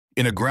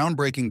In a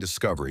groundbreaking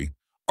discovery,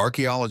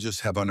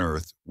 archaeologists have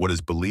unearthed what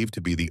is believed to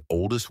be the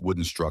oldest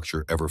wooden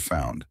structure ever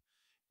found,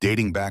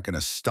 dating back an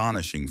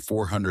astonishing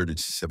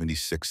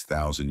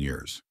 476,000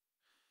 years.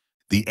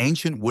 The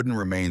ancient wooden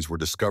remains were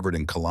discovered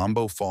in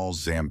Kalambo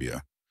Falls,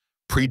 Zambia,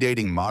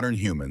 predating modern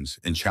humans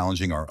and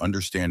challenging our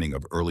understanding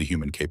of early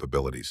human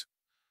capabilities.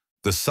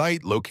 The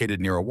site,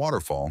 located near a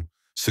waterfall,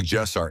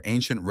 suggests our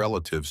ancient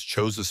relatives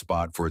chose the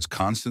spot for its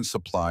constant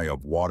supply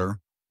of water,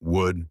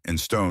 wood, and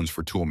stones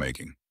for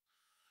toolmaking.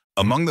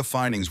 Among the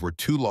findings were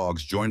two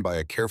logs joined by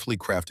a carefully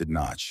crafted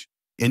notch,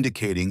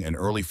 indicating an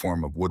early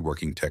form of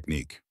woodworking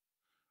technique.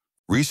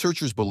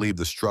 Researchers believe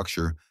the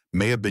structure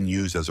may have been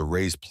used as a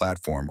raised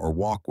platform or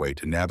walkway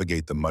to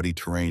navigate the muddy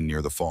terrain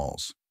near the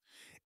falls.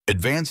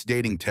 Advanced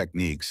dating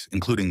techniques,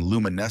 including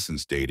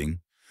luminescence dating,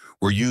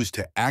 were used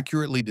to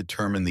accurately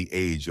determine the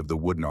age of the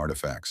wooden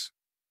artifacts.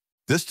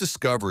 This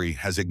discovery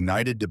has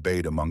ignited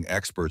debate among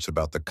experts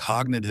about the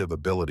cognitive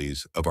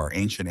abilities of our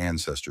ancient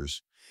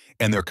ancestors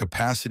and their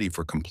capacity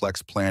for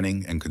complex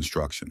planning and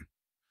construction.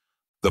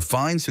 The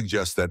find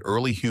suggests that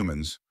early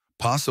humans,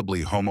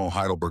 possibly Homo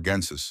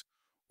heidelbergensis,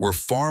 were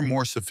far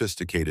more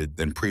sophisticated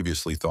than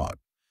previously thought,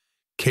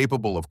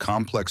 capable of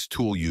complex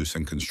tool use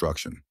and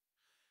construction.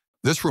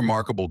 This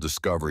remarkable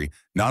discovery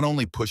not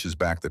only pushes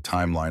back the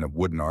timeline of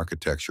wooden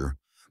architecture,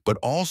 but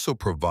also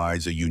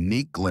provides a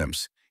unique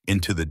glimpse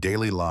into the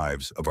daily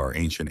lives of our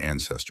ancient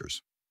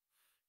ancestors.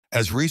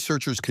 As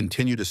researchers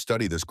continue to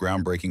study this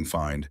groundbreaking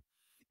find,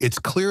 it's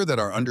clear that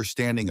our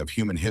understanding of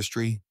human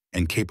history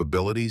and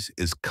capabilities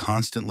is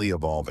constantly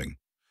evolving,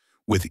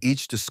 with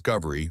each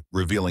discovery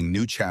revealing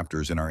new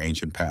chapters in our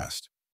ancient past.